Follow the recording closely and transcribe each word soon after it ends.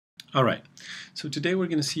All right, so today we're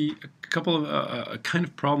going to see a couple of a kind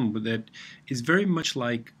of problem that is very much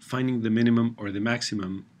like finding the minimum or the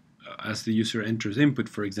maximum as the user enters input,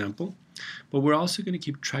 for example, but we're also going to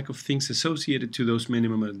keep track of things associated to those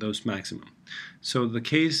minimum and those maximum. So the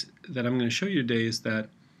case that I'm going to show you today is that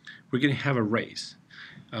we're going to have a race,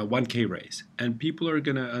 a 1K race,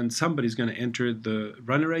 and somebody's going to enter the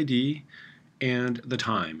runner ID and the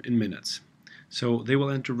time in minutes. So they will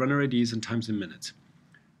enter runner IDs and times in minutes.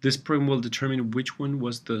 This program will determine which one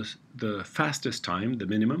was the fastest time, the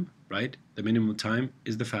minimum, right? The minimum time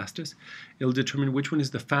is the fastest. It'll determine which one is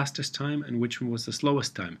the fastest time and which one was the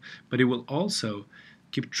slowest time. But it will also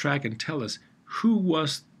keep track and tell us who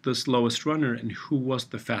was the slowest runner and who was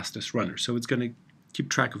the fastest runner. So it's going to keep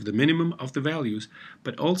track of the minimum of the values,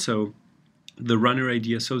 but also the runner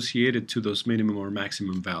ID associated to those minimum or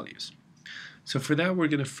maximum values. So for that, we're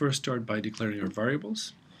going to first start by declaring our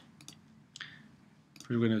variables.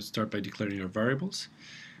 We're going to start by declaring our variables.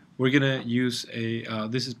 We're going to use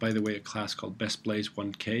this is, by the way, a class called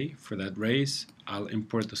bestplace1k for that race. I'll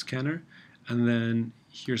import the scanner, and then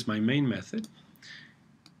here's my main method.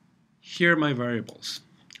 Here are my variables.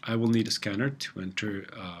 I will need a scanner to enter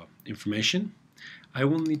information. I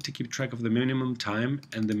will need to keep track of the minimum time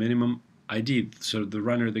and the minimum ID, so the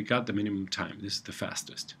runner that got the minimum time. This is the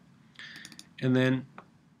fastest. And then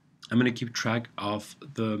I'm going to keep track of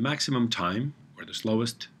the maximum time, or the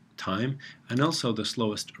slowest time, and also the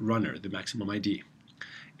slowest runner, the maximum ID.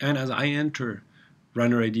 And as I enter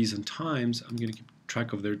runner IDs and times, I'm going to keep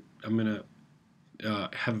track of I'm going to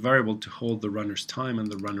have a variable to hold the runner's time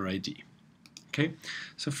and the runner ID. Okay,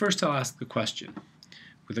 so first I'll ask the question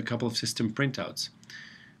with a couple of system printouts.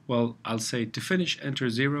 Well, I'll say to finish, enter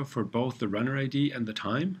 0 for both the runner ID and the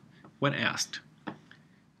time when asked.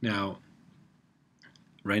 Now,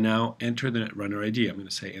 right now, enter the runner ID. I'm going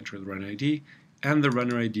to say enter the runner ID, and the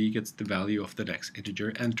runner ID gets the value of the next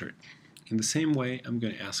integer entered. In the same way, I'm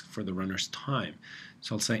going to ask for the runner's time.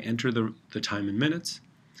 So I'll say enter the time in minutes,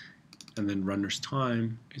 and then runner's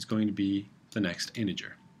time is going to be the next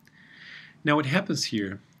integer. Now what happens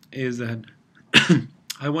here is that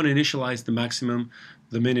I want to initialize the maximum,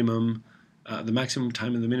 the minimum, the maximum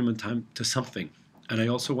time and the minimum time to something. And I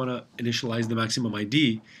also want to initialize the maximum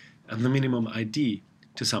ID and the minimum ID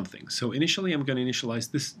to something. So initially I'm going to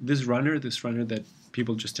initialize this runner that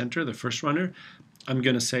people just enter, the first runner. I'm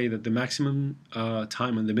going to say that the maximum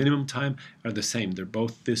time and the minimum time are the same. They're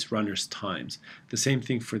both this runner's times. The same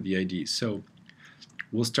thing for the IDs. So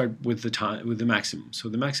we'll start with the maximum. So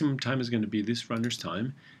the maximum time is going to be this runner's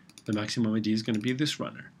time. The maximum ID is going to be this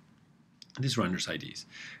runner's IDs.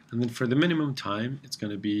 And then for the minimum time, it's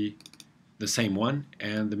going to be the same one,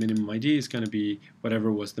 and the minimum ID is going to be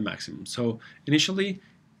whatever was the maximum. So initially,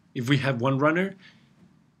 if we have one runner,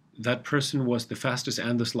 that person was the fastest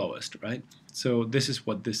and the slowest, right? So this is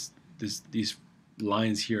what these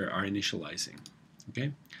lines here are initializing.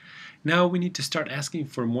 Okay. Now we need to start asking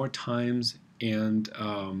for more times and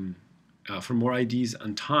for more IDs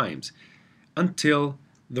and times until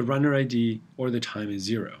the runner ID or the time is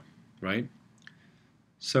 0, right?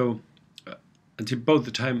 So until both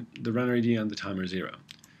the runner ID and the time are 0.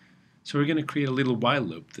 So we're going to create a little while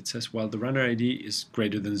loop that says while the runner ID is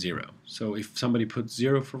greater than 0. So if somebody puts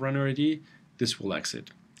 0 for runner ID, this will exit.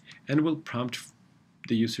 And we'll prompt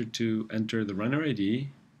the user to enter the runner ID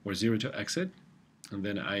or 0 to exit. And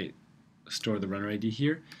then I store the runner ID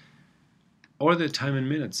here. Or the time in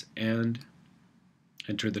minutes and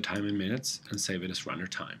enter the time in minutes and save it as runner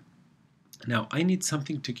time. Now I need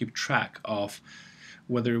something to keep track of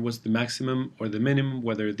whether it was the maximum or the minimum,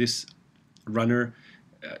 whether this runner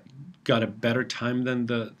got a better time than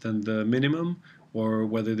the minimum, or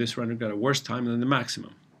whether this runner got a worse time than the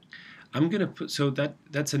maximum. I'm going to put, so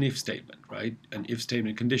that's an if statement, right? An if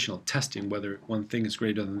statement conditional, testing whether one thing is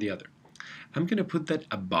greater than the other. I'm going to put that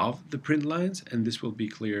above the print lines, and this will be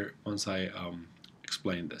clear once I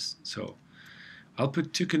explain this. So I'll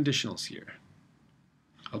put two conditionals here.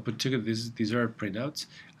 I'll put these are printouts,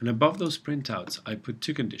 and above those printouts I put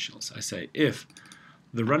two conditionals. I say if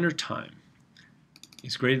the runner time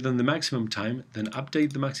is greater than the maximum time, then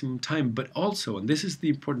update the maximum time, but also, and this is the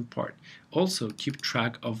important part, also keep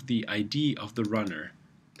track of the ID of the runner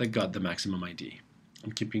that got the maximum ID.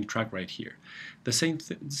 I'm keeping track right here. The same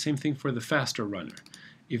thing for the faster runner.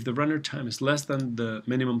 If the runner time is less than the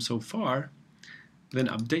minimum so far, then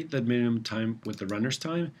update that minimum time with the runner's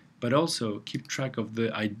time, but also keep track of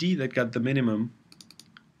the ID that got the minimum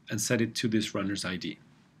and set it to this runner's ID.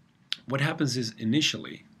 What happens is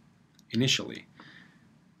initially,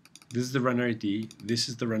 this is the runner ID, this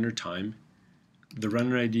is the runner time. The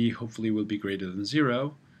runner ID hopefully will be greater than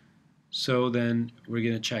 0, So then we're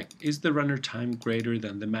going to check, is the runner time greater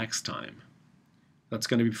than the max time? That's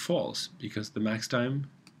going to be false because the max time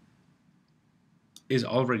is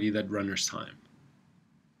already that runner's time.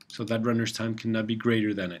 So that runner's time cannot be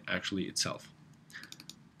greater than it actually itself.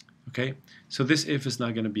 Okay, so this if is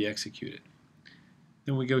not going to be executed.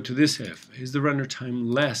 Then we go to this if. Is the runner time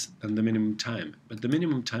less than the minimum time? But the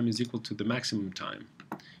minimum time is equal to the maximum time.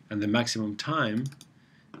 And the maximum time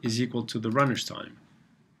is equal to the runner's time.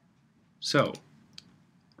 So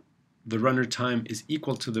the runner time is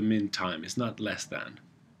equal to the min time, it's not less than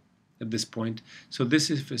at this point. So this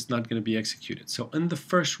if is not going to be executed. So in the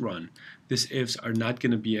first run, these ifs are not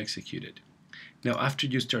going to be executed. Now after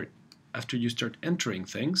you start entering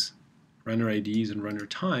things, runner IDs and runner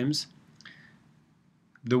times,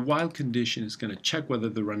 the while condition is going to check whether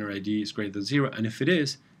the runner ID is greater than 0, and if it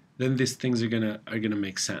is, then these things are gonna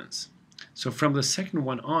make sense. So from the second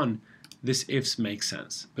one on, these ifs make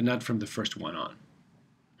sense, but not from the first one on.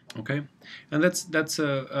 Okay, and that's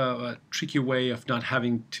a tricky way of not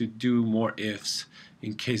having to do more ifs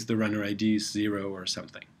in case the runner ID is 0 or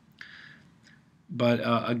something. But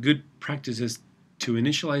a good practice is to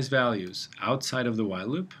initialize values outside of the while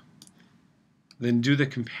loop, then do the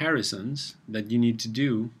comparisons that you need to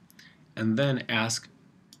do, and then ask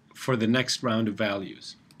for the next round of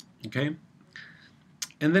values. Okay?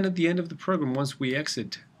 And then at the end of the program, once we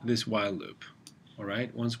exit this while loop, all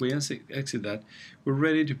right, once we exit that, we're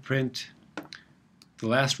ready to print the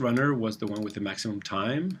last runner was the one with the maximum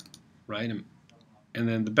time, right? And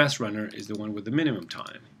then the best runner is the one with the minimum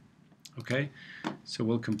time. Okay? So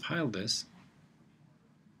we'll compile this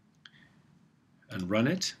and run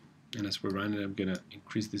it. And as we're running it, I'm going to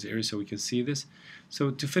increase this area so we can see this. So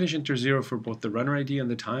to finish, enter 0 for both the runner ID and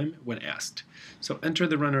the time when asked. So enter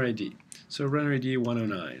the runner ID. So runner ID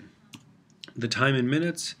 109. The time in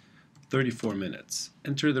minutes, 34 minutes.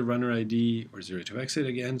 Enter the runner ID, or 0 to exit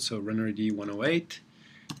again, so runner ID 108.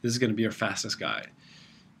 This is going to be our fastest guy.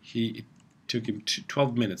 It took him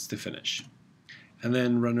 12 minutes to finish. And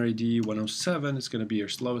then runner ID 107 is going to be our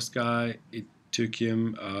slowest guy. It took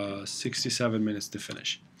him 67 minutes to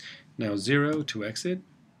finish. Now 0 to exit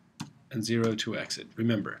and 0 to exit.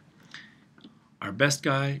 Remember, our best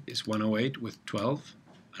guy is 108 with 12,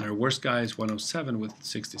 and our worst guy is 107 with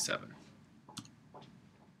 67.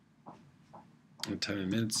 And time in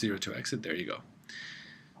minutes, 0 to exit, there you go.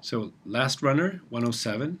 So last runner,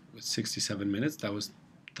 107 with 67 minutes. That was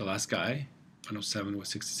the last guy, 107 with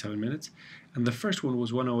 67 minutes. And the first one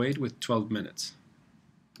was 108 with 12 minutes.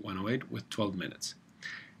 108 with 12 minutes.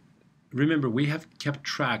 Remember, we have kept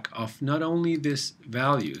track of not only these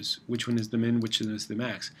values, which one is the min, which one is the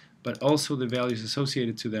max, but also the values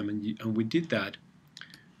associated to them. And we did that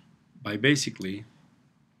by basically,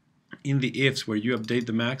 in the ifs where you update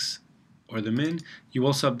the max or the min, you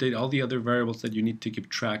also update all the other variables that you need to keep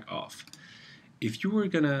track of. If you were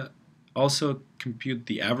going to also compute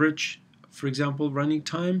the average, for example, running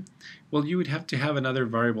time, well, you would have to have another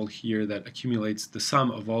variable here that accumulates the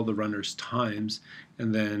sum of all the runners' times,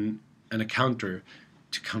 and then a counter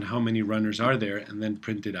to count how many runners are there, and then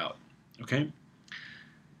print it out. Okay?